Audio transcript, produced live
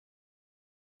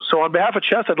So on behalf of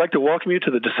CHEST, I'd like to welcome you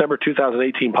to the December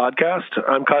 2018 podcast.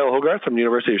 I'm Kyle Hogarth from the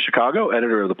University of Chicago,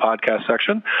 editor of the podcast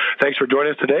section. Thanks for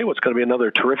joining us today. What's going to be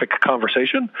another terrific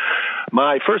conversation.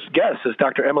 My first guest is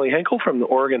Dr. Emily Henkel from the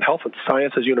Oregon Health and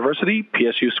Sciences University,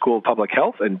 PSU School of Public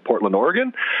Health in Portland,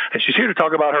 Oregon. And she's here to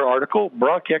talk about her article,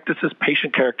 Bronchiectasis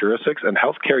Patient Characteristics and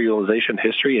Healthcare Utilization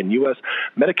History in U.S.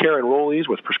 Medicare Enrollees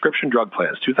with Prescription Drug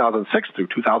Plans, 2006 through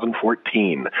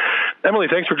 2014. Emily,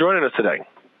 thanks for joining us today.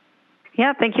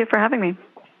 Yeah, thank you for having me.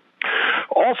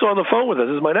 Also on the phone with us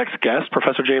is my next guest,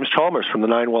 Professor James Chalmers from the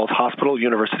Nine Wells Hospital,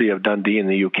 University of Dundee in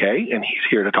the UK, and he's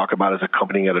here to talk about his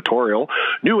accompanying editorial,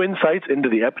 New Insights into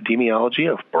the Epidemiology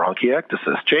of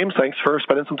Bronchiectasis. James, thanks for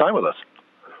spending some time with us.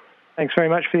 Thanks very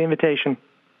much for the invitation.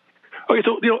 Okay,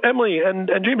 so Emily and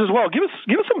James as well, give us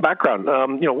some background.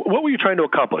 What were you trying to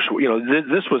accomplish?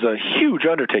 This was a huge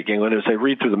undertaking when I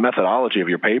read through the methodology of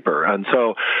your paper, and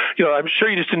so I'm sure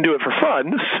you just didn't do it for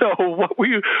fun. So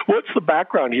what's the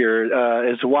background here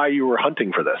as to why you were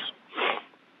hunting for this?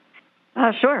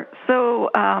 Sure.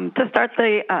 So to start,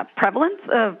 the prevalence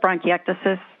of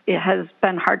bronchiectasis, it has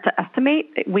been hard to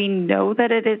estimate. We know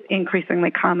that it is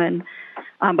increasingly common,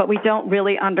 but we don't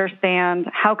really understand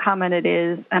how common it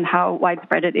is and how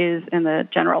widespread it is in the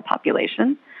general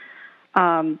population.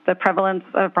 The prevalence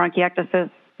of bronchiectasis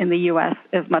in the U.S.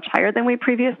 is much higher than we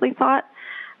previously thought.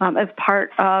 As part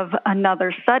of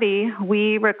another study,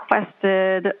 we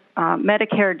requested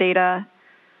Medicare data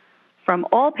from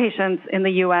all patients in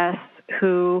the U.S.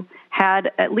 who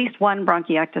had at least one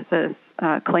bronchiectasis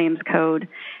claims code,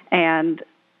 and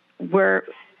were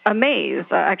amazed,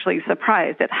 actually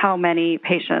surprised at how many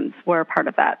patients were part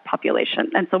of that population.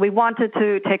 And so we wanted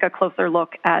to take a closer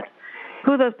look at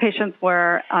who those patients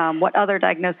were, what other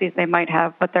diagnoses they might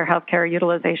have, what their healthcare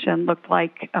utilization looked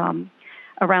like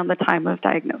around the time of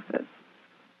diagnosis.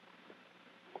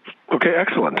 Okay,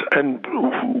 excellent. And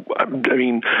I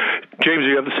mean, James,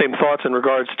 you have the same thoughts in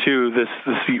regards to this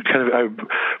kind of,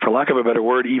 for lack of a better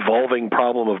word, evolving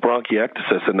problem of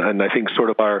bronchiectasis, and I think sort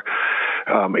of our,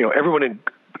 everyone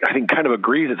I think kind of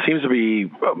agrees it seems to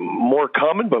be more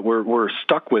common, but we're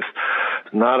stuck with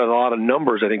not a lot of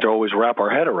numbers, I think, to always wrap our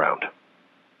head around.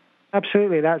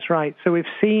 Absolutely, that's right. So we've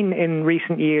seen in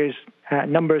recent years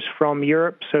numbers from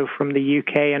Europe, so from the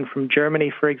UK and from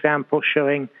Germany, for example,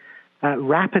 showing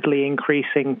rapidly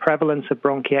increasing prevalence of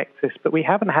bronchiectasis, but we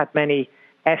haven't had many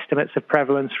estimates of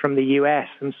prevalence from the US.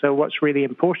 And so what's really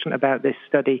important about this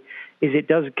study is it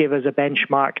does give us a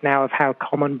benchmark now of how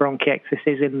common bronchiectasis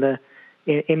is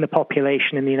in the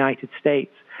population in the United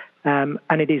States. And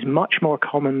it is much more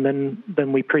common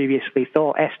than we previously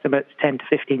thought. Estimates 10 to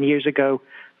 15 years ago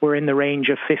were in the range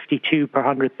of 52 per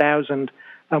 100,000,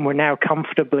 and we're now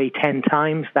comfortably 10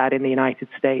 times that in the United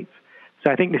States. So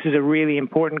I think this is a really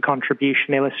important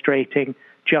contribution illustrating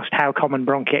just how common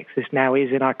bronchiectasis now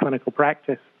is in our clinical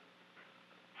practice.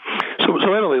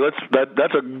 So Emily,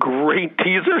 that's a great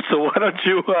teaser. So why don't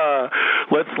you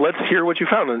let's hear what you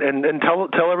found and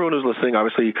tell everyone who's listening,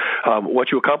 obviously,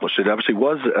 what you accomplished. It obviously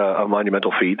was a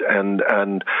monumental feat and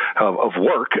of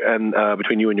work and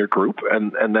between you and your group,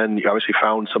 and then you obviously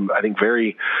found some, I think,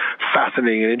 very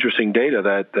fascinating and interesting data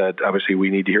that obviously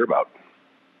we need to hear about.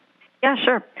 Yeah,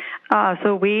 sure.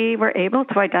 So we were able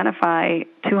to identify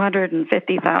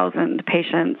 250,000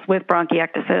 patients with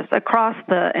bronchiectasis across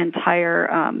the entire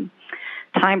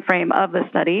time frame of the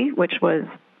study, which was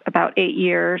about 8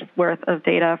 years worth of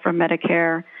data from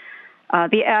Medicare.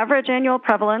 The average annual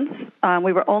prevalence,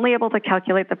 we were only able to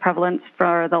calculate the prevalence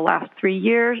for the last 3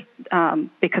 years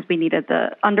because we needed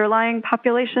the underlying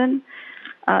population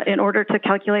in order to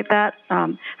calculate that.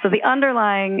 So the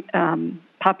underlying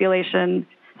population,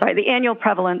 the annual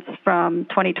prevalence from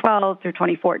 2012 through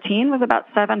 2014 was about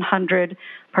 700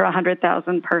 per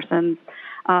 100,000 persons.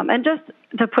 And just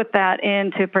to put that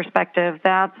into perspective,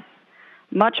 that's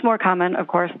much more common, of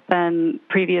course, than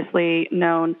previously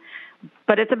known.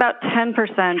 But it's about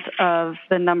 10% of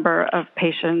the number of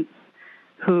patients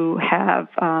who have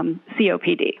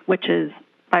COPD, which is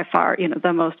by far,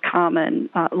 the most common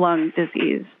lung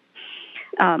disease.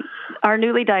 Our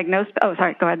newly diagnosed, go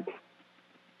ahead.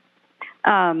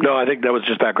 No, I think that was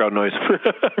just background noise.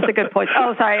 That's a good point.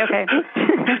 Oh, sorry. Okay.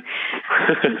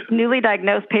 Newly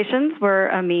diagnosed patients were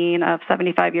a mean of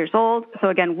 75 years old. So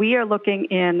again, we are looking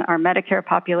in our Medicare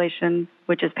population,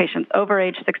 which is patients over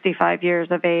age 65 years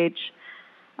of age.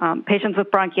 Patients with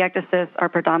bronchiectasis are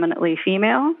predominantly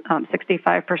female,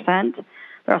 65%.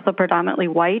 They're also predominantly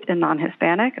white and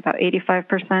non-Hispanic, about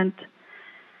 85%.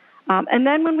 And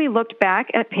then when we looked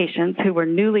back at patients who were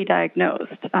newly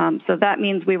diagnosed, so that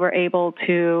means we were able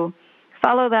to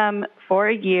follow them for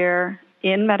a year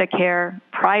in Medicare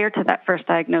prior to that first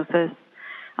diagnosis.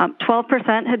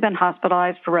 12% had been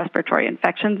hospitalized for respiratory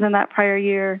infections in that prior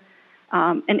year.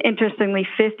 And interestingly,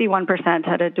 51%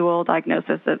 had a dual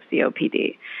diagnosis of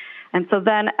COPD. And so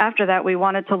then after that, we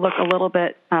wanted to look a little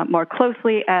bit more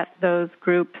closely at those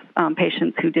groups,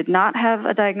 patients who did not have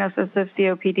a diagnosis of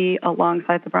COPD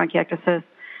alongside the bronchiectasis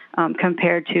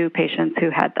compared to patients who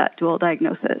had that dual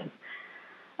diagnosis.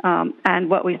 And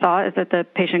what we saw is that the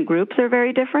patient groups are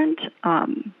very different.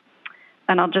 And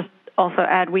I'll just also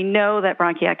add, we know that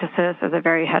bronchiectasis is a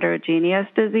very heterogeneous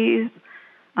disease,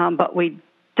 but we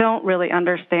don't really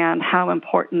understand how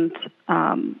important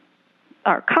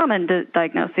our common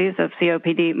diagnoses of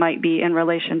COPD might be in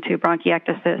relation to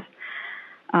bronchiectasis.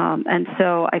 And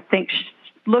so I think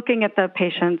looking at the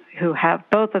patients who have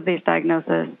both of these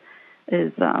diagnoses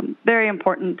is very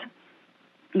important.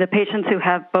 The patients who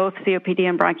have both COPD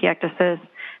and bronchiectasis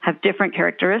have different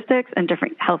characteristics and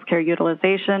different healthcare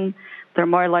utilization. They're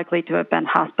more likely to have been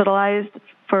hospitalized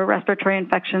for respiratory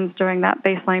infections during that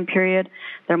baseline period.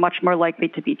 They're much more likely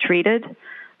to be treated,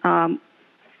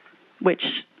 which,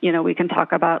 we can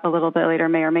talk about a little bit later,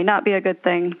 may or may not be a good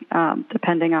thing,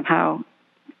 depending on how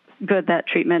good that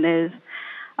treatment is.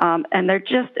 And they're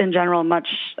just, in general, much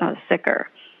sicker.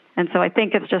 And so I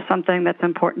think it's just something that's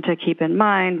important to keep in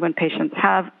mind when patients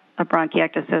have a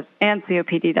bronchiectasis and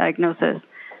COPD diagnosis,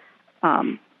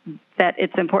 that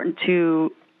it's important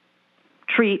to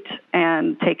treat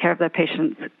and take care of the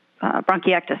patient's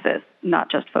bronchiectasis, not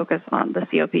just focus on the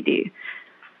COPD.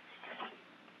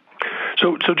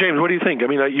 So James, what do you think? I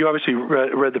mean, you obviously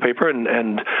read the paper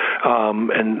and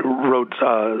wrote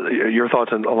your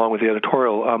thoughts along with the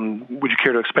editorial. Would you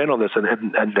care to expand on this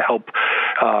and help?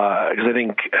 Because I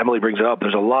think Emily brings it up.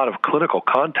 There's a lot of clinical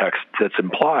context that's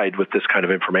implied with this kind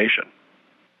of information.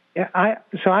 Yeah,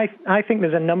 I think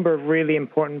there's a number of really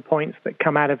important points that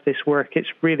come out of this work. It's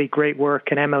really great work,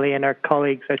 and Emily and her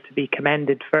colleagues are to be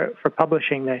commended for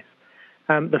publishing this.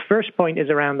 The first point is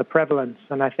around the prevalence,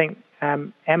 and I think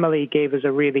Emily gave us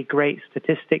a really great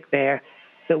statistic there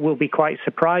that will be quite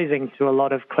surprising to a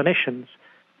lot of clinicians,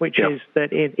 which is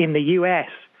that in the U.S.,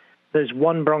 there's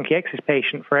one bronchiectasis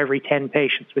patient for every 10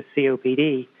 patients with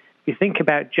COPD. If you think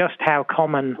about just how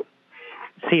common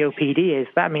COPD is,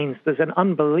 that means there's an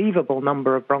unbelievable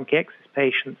number of bronchiectasis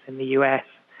patients in the U.S.,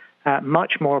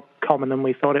 much more common than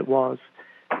we thought it was.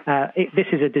 This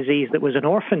is a disease that was an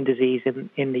orphan disease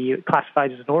in the U.S.,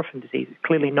 classified as an orphan disease. It's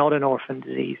clearly not an orphan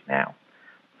disease now.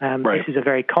 Right. This is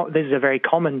a very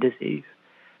common disease,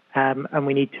 and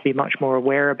we need to be much more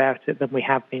aware about it than we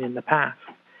have been in the past.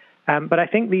 But I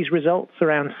think these results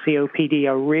around COPD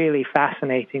are really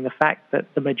fascinating. The fact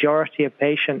that the majority of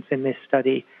patients in this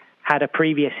study had a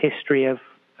previous history of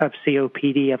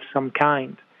COPD of some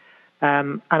kind.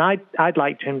 And I'd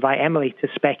like to invite Emily to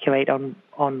speculate on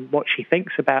what she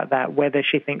thinks about that, whether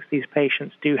she thinks these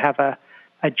patients do have a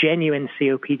genuine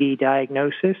COPD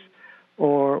diagnosis,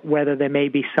 or whether there may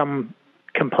be some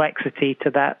complexity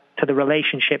to the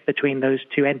relationship between those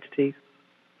two entities.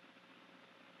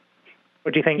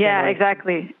 What do you think? Yeah, Emily?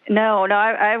 Exactly. No,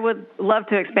 I would love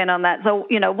to expand on that. So,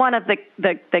 one of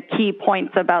the key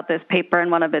points about this paper,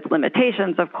 and one of its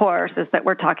limitations, of course, is that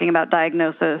we're talking about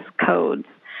diagnosis codes.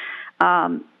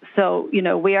 So,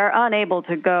 we are unable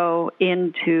to go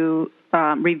into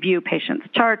review patients'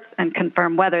 charts and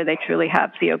confirm whether they truly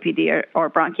have COPD or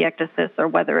bronchiectasis, or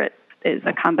whether it is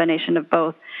a combination of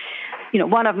both.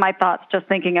 One of my thoughts just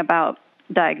thinking about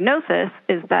diagnosis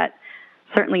is that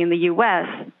certainly in the U.S.,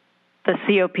 the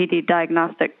COPD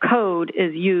diagnostic code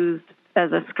is used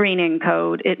as a screening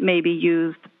code. It may be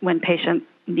used when patients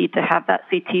need to have that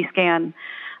CT scan.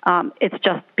 It's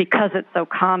just because it's so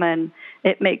common,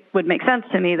 would make sense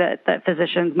to me that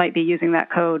physicians might be using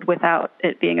that code without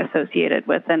it being associated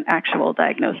with an actual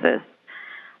diagnosis.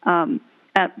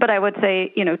 But I would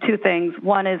say, two things.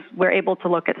 One is we're able to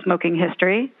look at smoking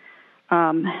history.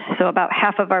 So about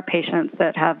half of our patients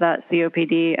that have that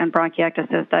COPD and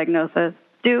bronchiectasis diagnosis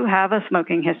do have a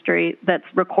smoking history that's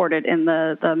recorded in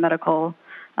the medical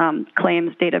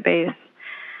claims database.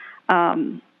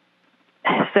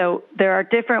 So there are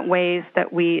different ways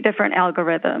different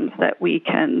algorithms that we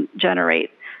can generate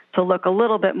to look a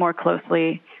little bit more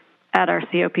closely at our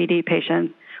COPD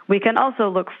patients. We can also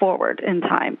look forward in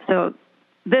time. So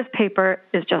this paper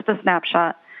is just a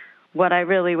snapshot. What I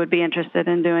really would be interested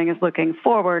in doing is looking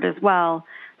forward as well.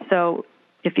 So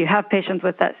if you have patients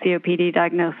with that COPD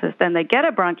diagnosis, then they get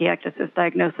a bronchiectasis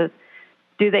diagnosis,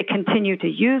 do they continue to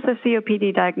use a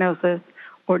COPD diagnosis,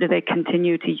 or do they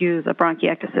continue to use a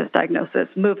bronchiectasis diagnosis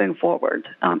moving forward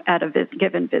at a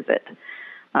given visit?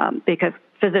 Because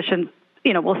physicians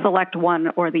we'll select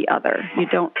one or the other. You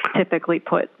don't typically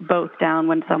put both down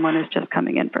when someone is just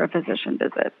coming in for a physician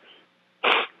visit.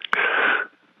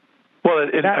 Well,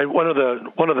 one of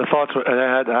the thoughts I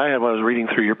had when I was reading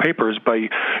through your papers, by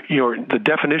the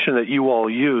definition that you all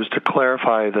used to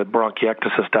clarify the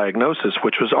bronchiectasis diagnosis,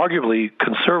 which was arguably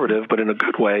conservative, but in a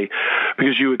good way,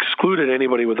 because you excluded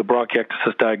anybody with a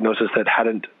bronchiectasis diagnosis that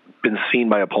hadn't been seen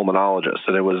by a pulmonologist.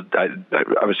 And it was,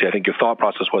 obviously, I think your thought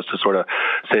process was to sort of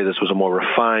say this was a more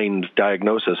refined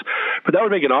diagnosis. But that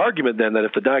would make an argument then that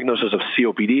if the diagnosis of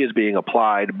COPD is being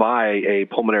applied by a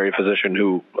pulmonary physician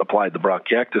who applied the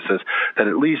bronchiectasis, then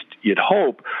at least you'd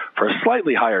hope for a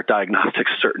slightly higher diagnostic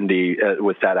certainty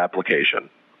with that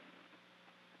application.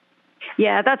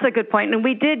 Yeah, that's a good point. And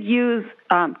we did use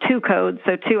two codes,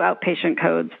 so two outpatient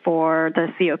codes for the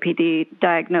COPD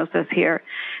diagnosis here.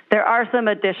 There are some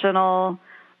additional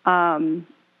algorithms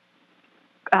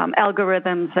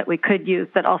that we could use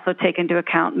that also take into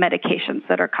account medications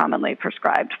that are commonly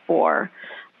prescribed for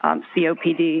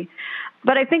COPD.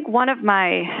 But I think one of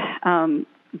my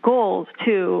goals,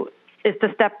 too, is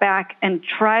to step back and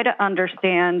try to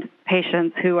understand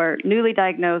patients who are newly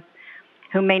diagnosed,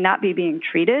 who may not be being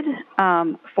treated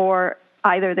for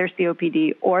either their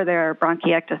COPD or their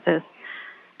bronchiectasis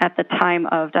at the time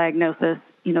of diagnosis.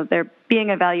 They're being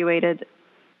evaluated.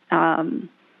 And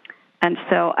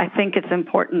so I think it's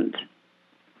important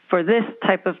for this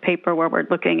type of paper where we're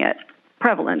looking at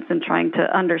prevalence and trying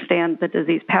to understand the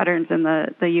disease patterns in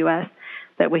the U.S.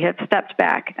 that we have stepped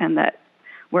back and that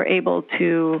we're able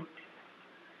to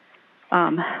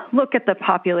look at the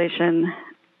population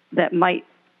that might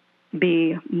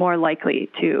be more likely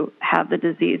to have the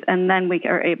disease, and then we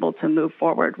are able to move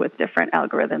forward with different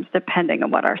algorithms depending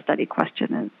on what our study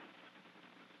question is.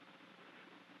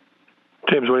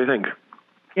 James, what do you think?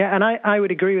 Yeah, and I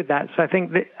would agree with that. So I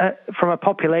think that from a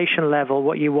population level,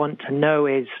 what you want to know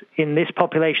is in this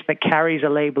population that carries a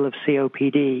label of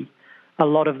COPD, a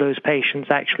lot of those patients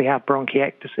actually have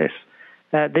bronchiectasis.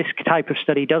 This type of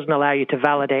study doesn't allow you to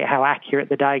validate how accurate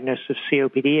the diagnosis of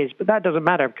COPD is, but that doesn't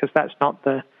matter because that's not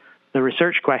the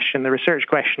research question. The research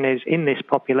question is, in this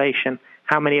population,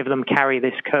 how many of them carry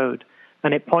this code?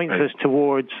 And it points us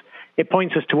towards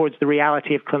the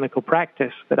reality of clinical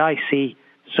practice, that I see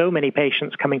so many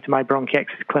patients coming to my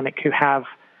bronchiectasis clinic who have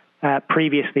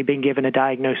previously been given a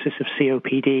diagnosis of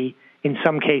COPD, in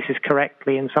some cases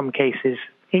correctly, in some cases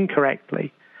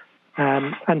incorrectly.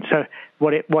 And so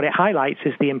what it highlights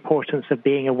is the importance of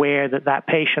being aware that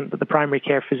patient that the primary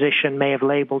care physician may have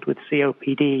labeled with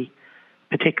COPD,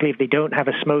 particularly if they don't have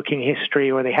a smoking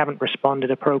history or they haven't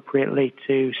responded appropriately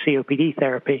to COPD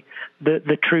therapy,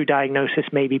 the true diagnosis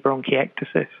may be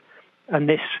bronchiectasis. And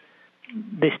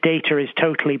this data is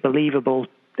totally believable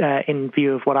in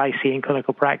view of what I see in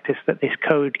clinical practice, that this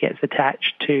code gets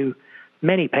attached to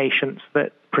many patients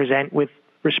that present with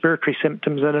respiratory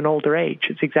symptoms at an older age.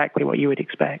 It's exactly what you would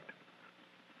expect.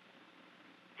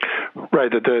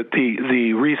 Right, that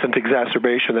the recent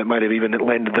exacerbation that might have even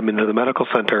landed them into the medical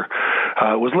center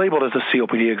was labeled as a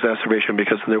COPD exacerbation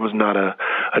because there was not a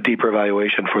deeper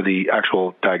evaluation for the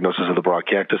actual diagnosis of the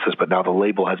bronchiectasis, but now the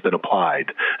label has been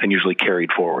applied and usually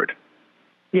carried forward.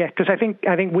 Yeah, because I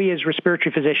think we as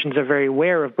respiratory physicians are very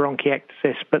aware of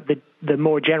bronchiectasis, but the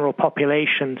more general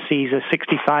population sees a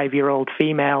 65-year-old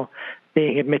female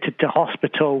being admitted to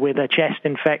hospital with a chest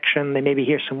infection. They maybe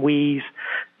hear some wheeze,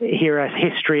 hear a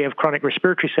history of chronic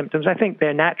respiratory symptoms. I think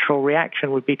their natural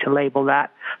reaction would be to label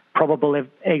that probable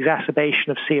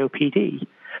exacerbation of COPD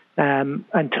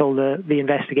until the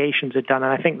investigations are done.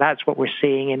 And I think that's what we're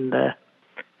seeing in the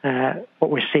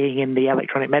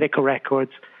electronic medical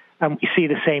records. And we see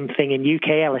the same thing in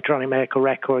UK electronic medical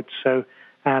records. So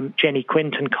Jenny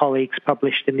Quint and colleagues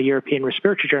published in the European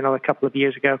Respiratory Journal a couple of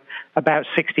years ago, about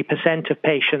 60% of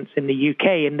patients in the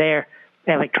UK in their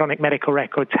electronic medical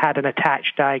records had an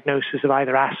attached diagnosis of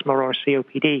either asthma or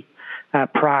COPD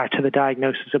prior to the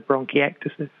diagnosis of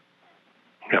bronchiectasis.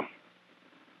 Yeah.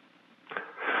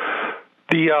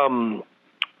 The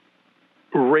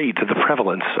the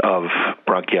prevalence of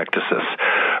bronchiectasis.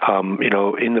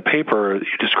 In the paper,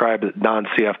 you describe that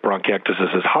non-CF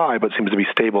bronchiectasis is high, but seems to be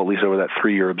stable at least over that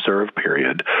 3-year observed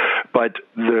period. But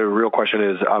the real question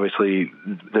is, obviously,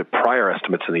 the prior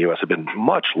estimates in the U.S. have been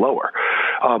much lower.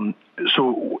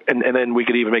 And then we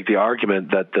could even make the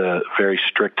argument that the very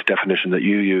strict definition that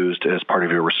you used as part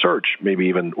of your research maybe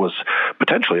even was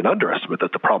potentially an underestimate,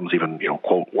 that the problem's even,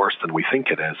 quote, worse than we think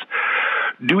it is.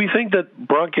 Do we think that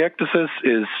bronchiectasis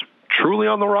is truly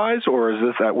on the rise, or is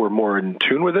this that we're more in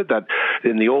tune with it? That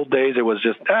in the old days it was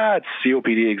just it's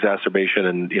COPD exacerbation,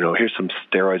 and here's some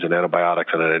steroids and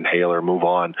antibiotics and an inhaler, move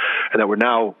on, and that we're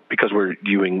now, because we're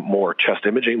doing more chest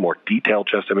imaging, more detailed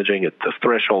chest imaging, the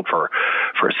threshold for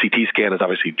a CT scan has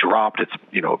obviously dropped. It's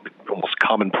almost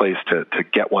commonplace to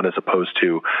get one as opposed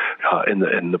to in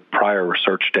the prior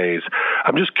research days.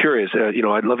 I'm just curious.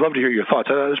 I'd love to hear your thoughts.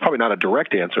 There's probably not a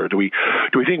direct answer. Do we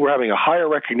think we're having a higher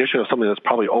recognition of something that's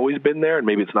probably always been there, and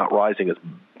maybe it's not rising as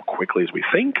quickly as we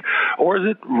think, or is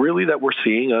it really that we're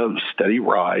seeing a steady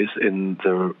rise in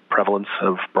the prevalence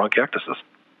of bronchiectasis?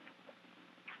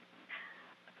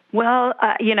 Well,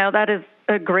 that is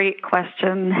a great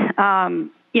question.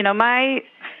 My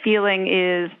feeling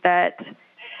is that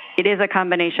it is a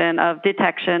combination of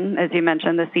detection, as you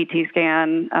mentioned, the CT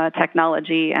scan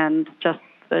technology, and just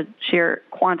the sheer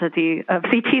quantity of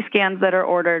CT scans that are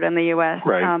ordered in the U.S.,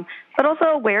 right. But also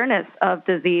awareness of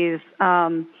disease.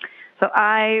 So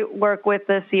I work with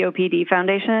the COPD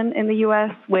Foundation in the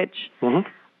U.S., which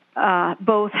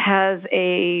both has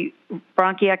a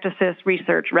bronchiectasis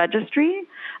research registry,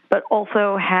 but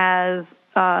also has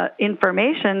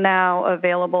information now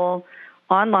available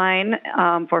online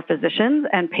for physicians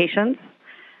and patients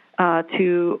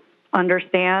to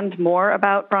understand more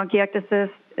about bronchiectasis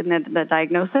and the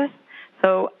diagnosis.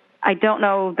 So I don't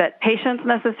know that patients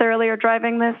necessarily are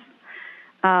driving this,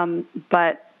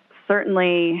 but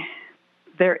certainly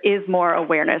there is more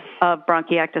awareness of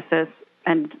bronchiectasis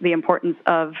and the importance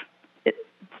of its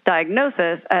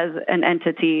diagnosis as an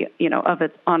entity,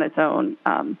 on its own.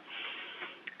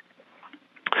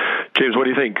 James, what do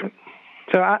you think?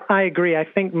 So I agree. I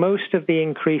think most of the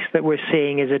increase that we're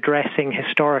seeing is addressing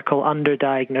historical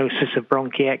underdiagnosis of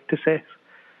bronchiectasis.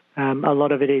 A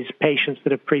lot of it is patients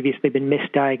that have previously been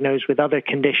misdiagnosed with other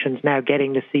conditions now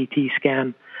getting the CT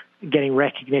scan, getting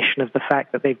recognition of the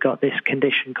fact that they've got this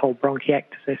condition called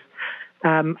bronchiectasis.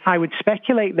 I would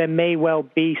speculate there may well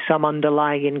be some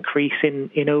underlying increase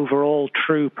in overall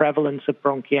true prevalence of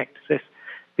bronchiectasis,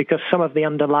 because some of the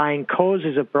underlying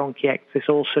causes of bronchiectasis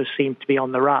also seem to be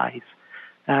on the rise.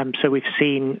 So we've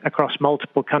seen across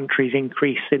multiple countries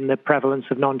increase in the prevalence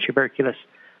of non-tuberculous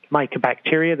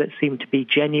mycobacteria that seem to be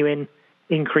genuine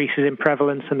increases in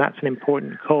prevalence, and that's an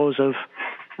important cause of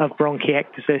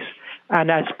bronchiectasis.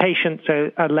 And as patients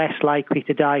are less likely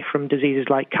to die from diseases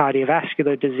like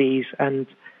cardiovascular disease and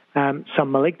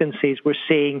some malignancies, we're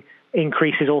seeing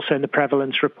increases also in the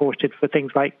prevalence reported for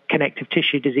things like connective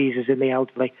tissue diseases in the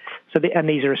elderly. And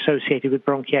these are associated with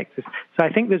bronchiectasis. So I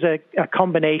think there's a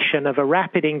combination of a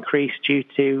rapid increase due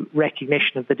to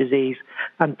recognition of the disease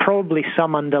and probably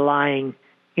some underlying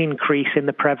increase in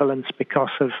the prevalence because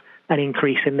of an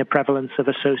increase in the prevalence of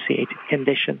associated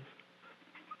conditions.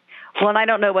 Well, and I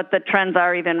don't know what the trends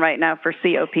are even right now for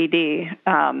COPD.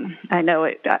 I know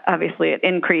it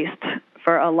increased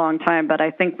for a long time, but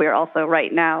I think we're also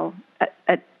right now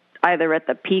at either at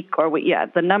the peak or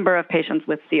the number of patients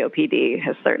with COPD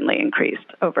has certainly increased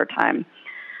over time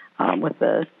with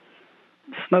the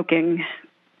smoking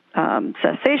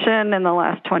cessation in the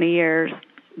last 20 years.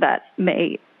 That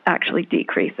may actually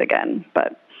decrease again,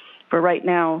 but for right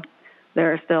now,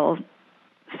 there are still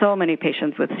so many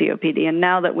patients with COPD, and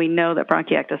now that we know that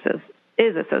bronchiectasis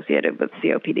is associated with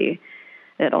COPD,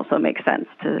 it also makes sense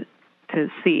to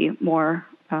see more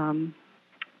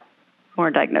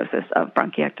diagnosis of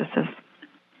bronchiectasis.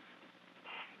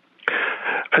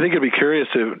 I think it'd be curious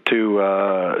to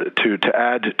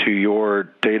add to your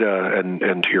data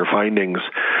and to your findings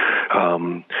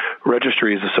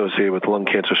registries associated with lung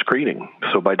cancer screening.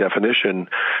 So by definition,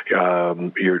 they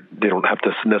don't have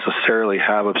to necessarily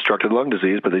have obstructed lung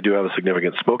disease, but they do have a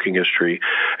significant smoking history,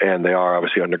 and they are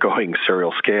obviously undergoing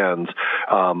serial scans.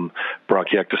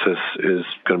 Bronchiectasis is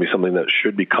going to be something that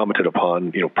should be commented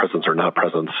upon, presence or not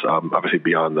presence, obviously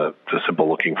beyond the simple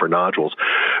looking for nodules.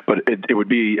 But it would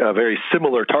be a very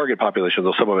similar target population,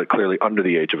 though some of it clearly under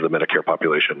the age of the Medicare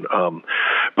population.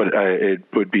 But it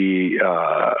would be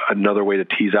another way to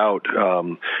tease out,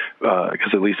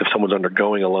 because at least if someone's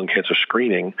undergoing a lung cancer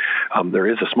screening, there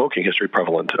is a smoking history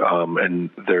prevalent, and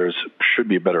there should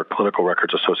be better clinical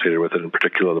records associated with it, in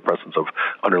particular the presence of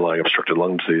underlying obstructed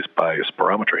lung disease by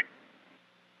spirometry.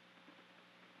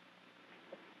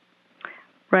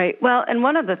 Right. Well, and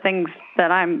one of the things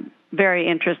that I'm very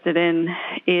interested in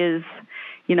is,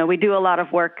 we do a lot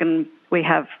of work, and we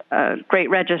have great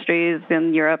registries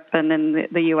in Europe and in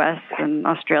the U.S. and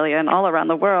Australia and all around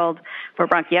the world for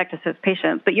bronchiectasis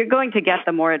patients. But you're going to get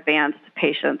the more advanced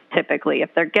patients typically.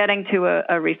 If they're getting to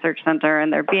a research center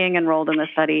and they're being enrolled in the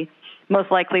study,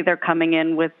 most likely they're coming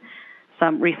in with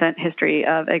some recent history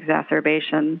of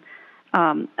exacerbation.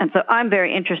 And so I'm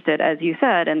very interested, as you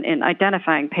said, in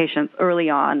identifying patients early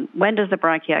on. When does the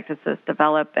bronchiectasis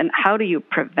develop, and how do you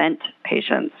prevent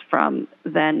patients from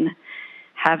then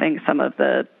having some of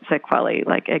the sequelae,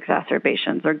 like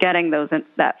exacerbations, or getting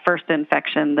that first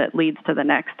infection that leads to the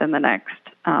next and the next?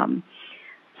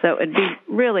 So it'd be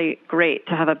really great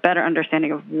to have a better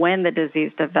understanding of when the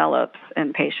disease develops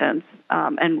in patients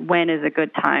and when is a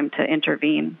good time to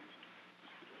intervene.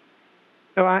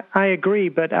 So I agree,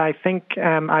 but I think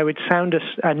I would sound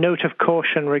a note of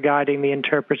caution regarding the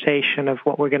interpretation of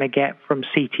what we're going to get from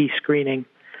CT screening.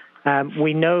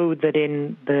 We know that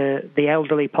in the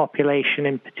elderly population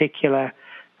in particular,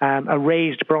 a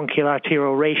raised bronchial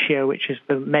arterial ratio, which is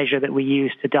the measure that we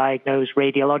use to diagnose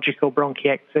radiological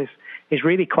bronchiectasis, is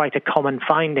really quite a common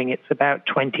finding. It's about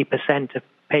 20% of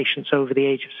patients over the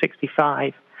age of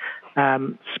 65,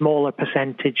 smaller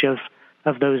percentage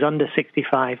of those under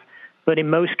 65. But in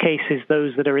most cases,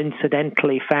 those that are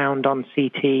incidentally found on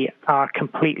CT are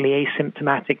completely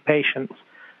asymptomatic patients.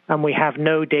 And we have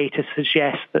no data to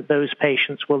suggest that those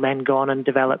patients will then go on and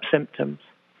develop symptoms.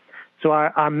 So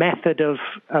our method of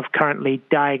currently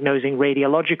diagnosing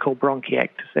radiological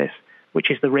bronchiectasis, which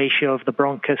is the ratio of the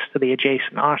bronchus to the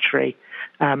adjacent artery,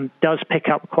 does pick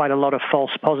up quite a lot of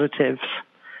false positives.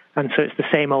 And so it's the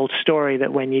same old story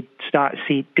that when you start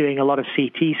doing a lot of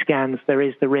CT scans, there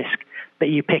is the risk that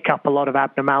you pick up a lot of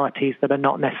abnormalities that are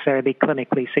not necessarily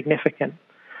clinically significant.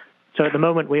 So at the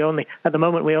moment we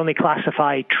only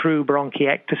classify true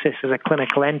bronchiectasis as a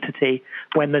clinical entity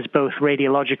when there's both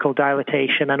radiological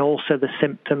dilatation and also the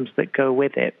symptoms that go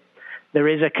with it. There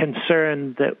is a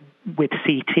concern that with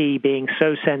CT being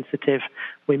so sensitive,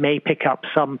 we may pick up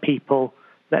some people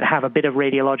that have a bit of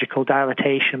radiological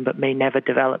dilatation but may never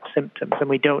develop symptoms, and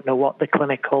we don't know what the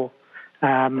clinical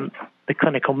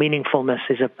meaningfulness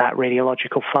is of that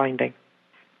radiological finding.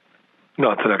 No,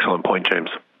 that's an excellent point, James.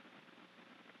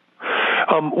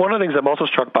 One of the things I'm also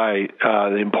struck by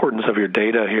the importance of your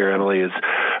data here, Emily, is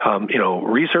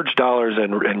research dollars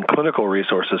and clinical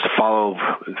resources follow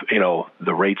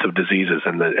the rates of diseases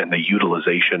and the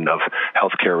utilization of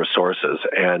healthcare resources.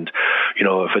 And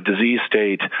if a disease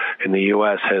state in the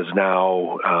U.S. has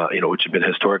now which has been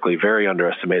historically very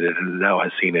underestimated and now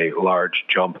has seen a large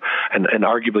jump, and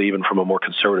arguably even from a more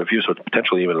conservative view, so it's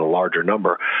potentially even a larger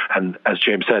number. And as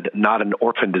James said, not an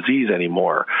orphan disease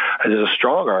anymore. And there's a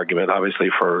strong argument, obviously,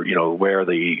 for where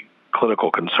the clinical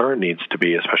concern needs to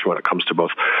be, especially when it comes to both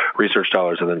research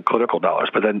dollars and then clinical dollars.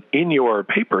 But then in your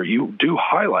paper, you do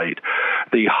highlight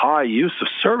the high use of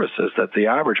services that the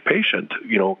average patient,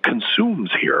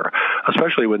 consumes here,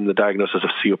 especially when the diagnosis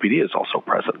of COPD is also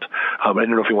present. I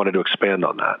don't know if you wanted to expand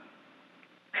on that.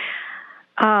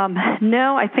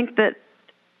 No, I think that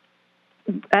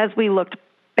as we looked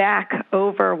back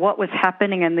over what was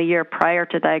happening in the year prior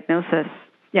to diagnosis,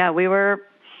 we were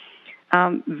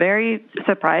very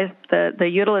surprised that the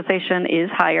utilization is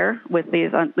higher with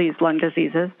these lung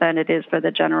diseases than it is for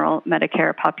the general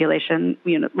Medicare population,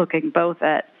 looking both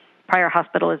at prior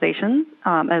hospitalizations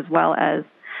as well as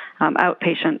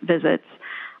outpatient visits.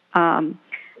 And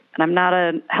I'm not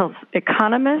a health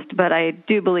economist, but I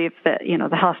do believe that,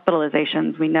 the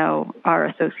hospitalizations we know are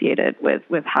associated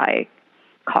with high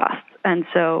costs. And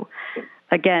so,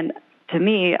 again, to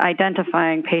me,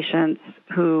 identifying patients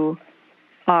who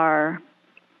are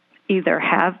either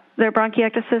have their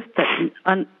bronchiectasis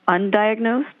that's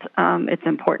undiagnosed, it's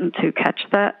important to catch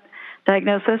that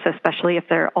diagnosis, especially if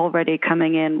they're already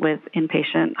coming in with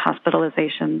inpatient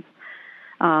hospitalizations.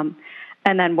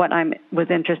 And then what I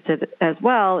was interested as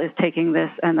well is taking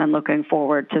this and then looking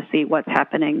forward to see what's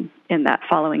happening in that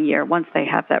following year once they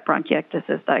have that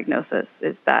bronchiectasis diagnosis.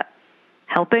 Is that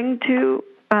helping to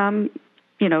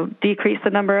decrease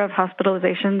the number of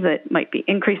hospitalizations? It might be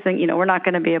increasing. We're not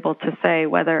going to be able to say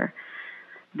whether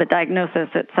the diagnosis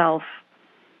itself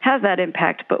has that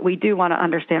impact, but we do want to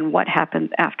understand what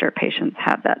happens after patients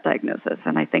have that diagnosis.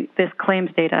 And I think this claims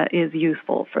data is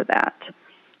useful for that.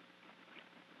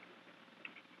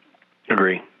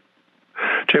 Agree.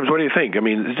 James, what do you think? I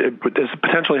mean, does it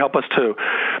potentially help us to,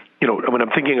 when I'm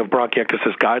thinking of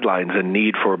bronchiectasis guidelines and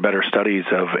need for better studies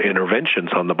of interventions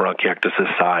on the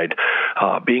bronchiectasis side,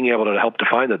 being able to help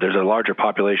define that there's a larger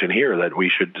population here that we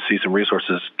should see some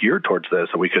resources geared towards this,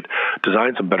 and we could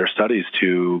design some better studies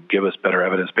to give us better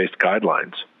evidence-based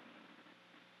guidelines?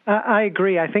 I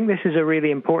agree. I think this is a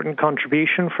really important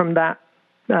contribution from that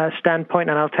standpoint,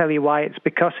 and I'll tell you why. It's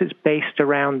because it's based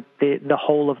around the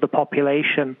whole of the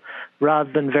population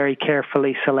rather than very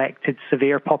carefully selected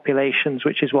severe populations,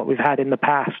 which is what we've had in the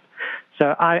past. So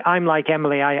I'm like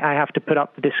Emily, I have to put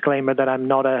up the disclaimer that I'm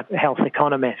not a health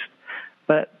economist,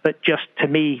 but just to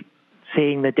me,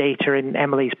 seeing the data in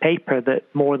Emily's paper that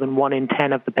more than 1 in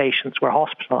 10 of the patients were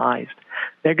hospitalized,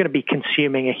 they're going to be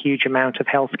consuming a huge amount of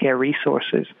healthcare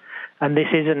resources. And this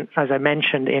isn't, as I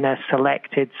mentioned, in a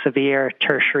selected severe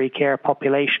tertiary care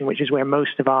population, which is where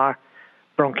most of our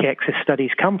bronchiectasis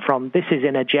studies come from. This is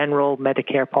in a general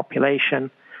Medicare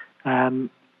population,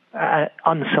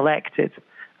 unselected.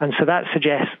 And so that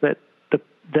suggests that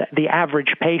the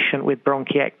average patient with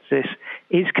bronchiectasis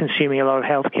is consuming a lot of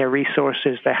healthcare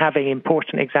resources. They're having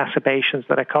important exacerbations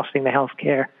that are costing the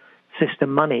healthcare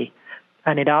system money.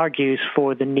 And it argues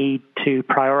for the need to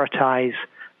prioritize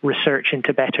research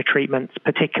into better treatments,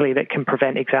 particularly that can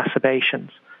prevent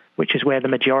exacerbations, which is where the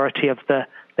majority of the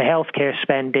healthcare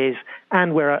spend is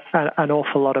and where an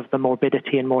awful lot of the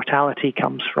morbidity and mortality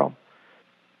comes from.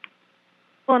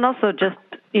 Well, and also just,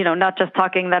 not just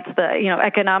talking, that's the,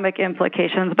 economic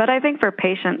implications, but I think for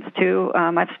patients too,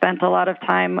 I've spent a lot of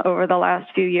time over the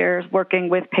last few years working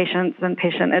with patients and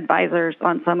patient advisors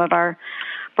on some of our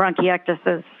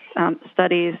bronchiectasis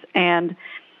studies, and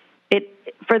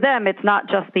for them, it's not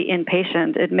just the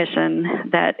inpatient admission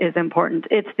that is important.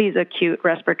 It's these acute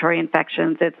respiratory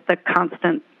infections. It's the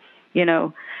constant,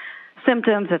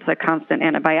 symptoms. It's the constant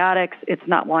antibiotics. It's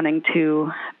not wanting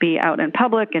to be out in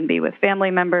public and be with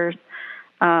family members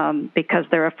because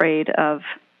they're afraid of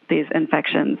these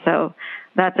infections. So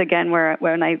that's, again, where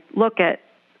when I look at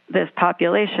this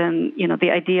population,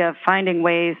 the idea of finding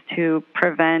ways to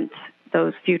prevent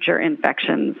those future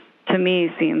infections, to me,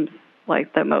 seems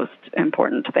like the most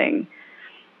important thing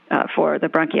for the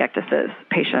bronchiectasis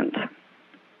patient.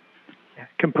 Yeah,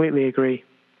 completely agree.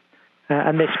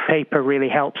 And this paper really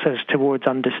helps us towards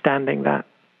understanding that.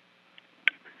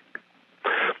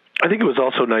 I think it was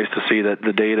also nice to see that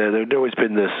the data, there'd always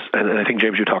been this, and I think,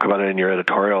 James, you talk about it in your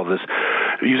editorial, this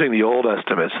using the old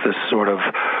estimates, this sort of,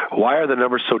 why are the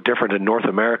numbers so different in North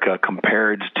America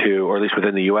compared to, or at least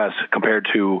within the U.S., compared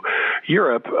to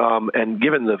Europe? And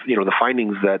given the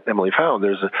findings that Emily found,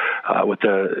 there's with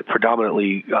the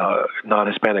predominantly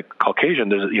non-Hispanic Caucasian,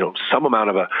 there's some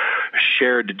amount of a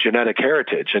shared genetic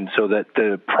heritage, and so that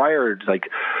the prior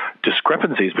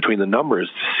discrepancies between the numbers,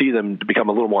 to see them become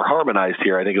a little more harmonized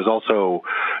here, I think is also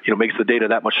makes the data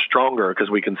that much stronger, because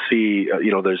we can see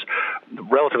there's,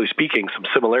 relatively speaking, some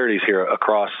similarities here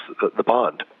across the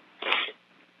pond.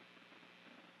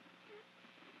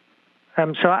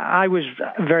 So I was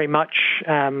very much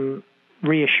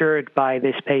reassured by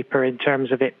this paper in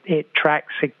terms of it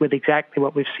tracks with exactly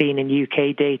what we've seen in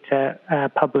UK data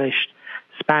published,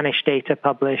 Spanish data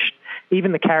published,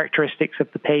 even the characteristics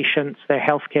of the patients, their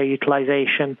healthcare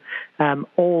utilization,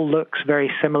 all looks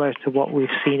very similar to what we've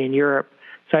seen in Europe.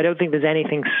 So I don't think there's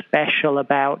anything special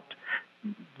about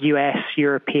US,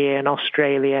 European,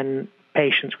 Australian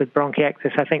patients with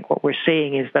bronchiectasis. I think what we're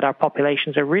seeing is that our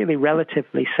populations are really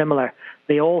relatively similar.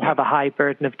 They all have a high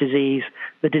burden of disease.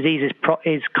 The disease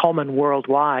is common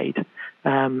worldwide.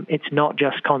 It's not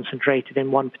just concentrated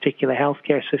in one particular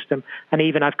healthcare system. And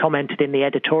even I've commented in the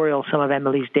editorial some of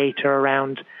Emily's data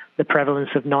around the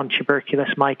prevalence of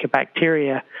non-tuberculous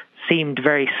mycobacteria seemed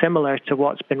very similar to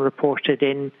what's been reported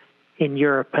in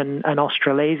Europe and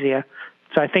Australasia.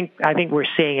 So I think we're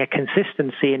seeing a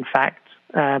consistency, in fact,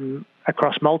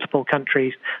 across multiple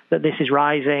countries, that this is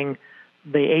rising.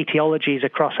 The etiologies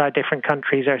across our different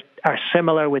countries are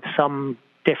similar, with some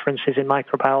differences in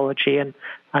microbiology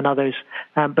and others.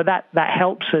 But that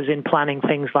helps us in planning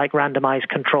things like randomized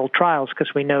controlled trials,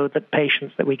 because we know that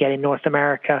patients that we get in North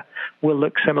America will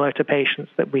look similar to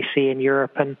patients that we see in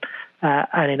Europe and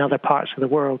in other parts of the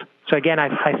world. So again,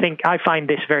 I think I find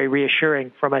this very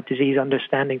reassuring from a disease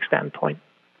understanding standpoint.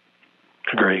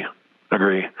 Agree.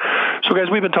 So, guys,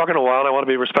 we've been talking a while, and I want to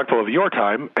be respectful of your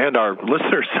time and our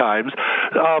listeners' times.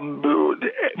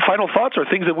 Final thoughts or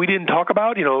things that we didn't talk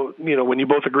about? When you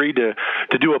both agreed to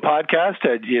do a podcast,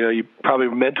 you probably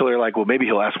mentally are like, well, maybe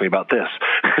he'll ask me about this,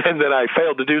 and then I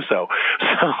failed to do so.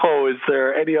 So, is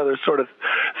there any other sort of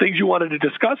things you wanted to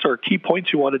discuss or key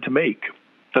points you wanted to make?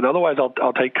 And otherwise,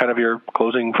 I'll take kind of your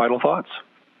closing final thoughts.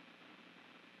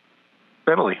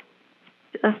 Emily.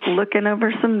 Just looking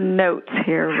over some notes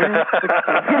here real quick.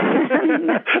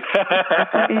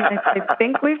 I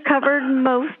think we've covered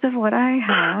most of what I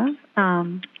have.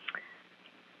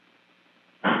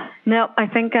 No, I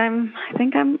think I'm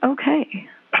okay.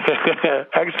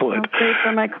 Excellent. Okay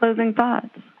for my closing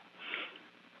thoughts.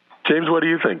 James, what do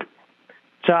you think?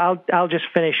 So I'll just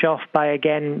finish off by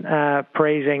again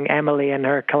praising Emily and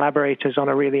her collaborators on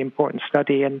a really important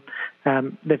study, and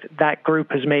that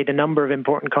group has made a number of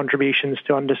important contributions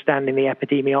to understanding the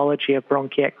epidemiology of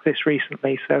bronchiectasis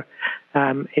recently. So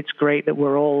it's great that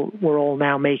we're all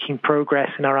now making progress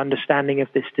in our understanding of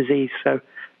this disease. So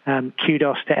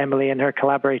kudos to Emily and her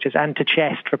collaborators and to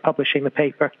CHEST for publishing the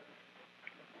paper.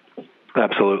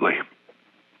 Absolutely.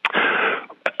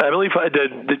 Emily,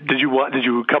 did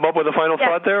you come up with a final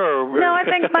thought there? Or? No, I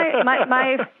think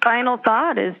my final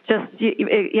thought is just,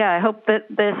 I hope that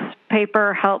this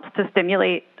paper helps to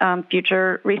stimulate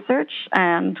future research,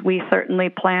 and we certainly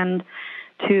plan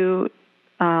to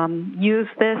use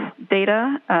this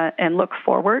data and look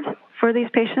forward for these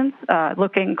patients.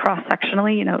 Looking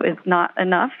cross-sectionally, is not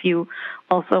enough. You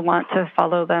also want to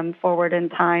follow them forward in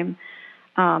time.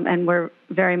 And we're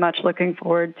very much looking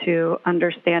forward to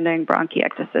understanding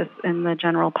bronchiectasis in the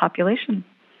general population.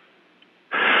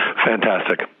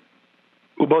 Fantastic.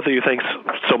 Well, both of you, thanks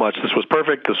so much. This was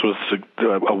perfect. This was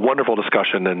a wonderful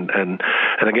discussion. And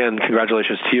again,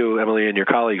 congratulations to you, Emily, and your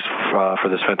colleagues for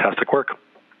this fantastic work.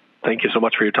 Thank you so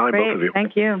much for your time, Great. both of you.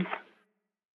 Thank you.